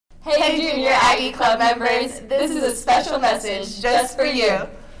Hey Junior Aggie Club members, this is a special message just for you.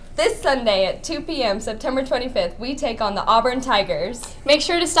 This Sunday at 2 p.m., September 25th, we take on the Auburn Tigers. Make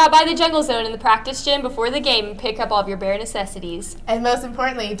sure to stop by the Jungle Zone in the practice gym before the game and pick up all of your bare necessities. And most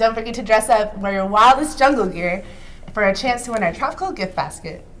importantly, don't forget to dress up and wear your wildest jungle gear for a chance to win our tropical gift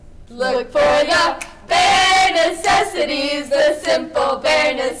basket. Look for the bare necessities, the simple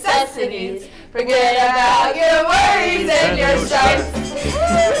bare necessities. Forget about your worries and your strife.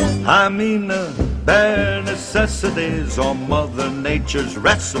 I mean bare necessities are Mother Nature's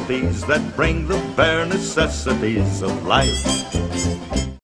recipes that bring the bare necessities of life.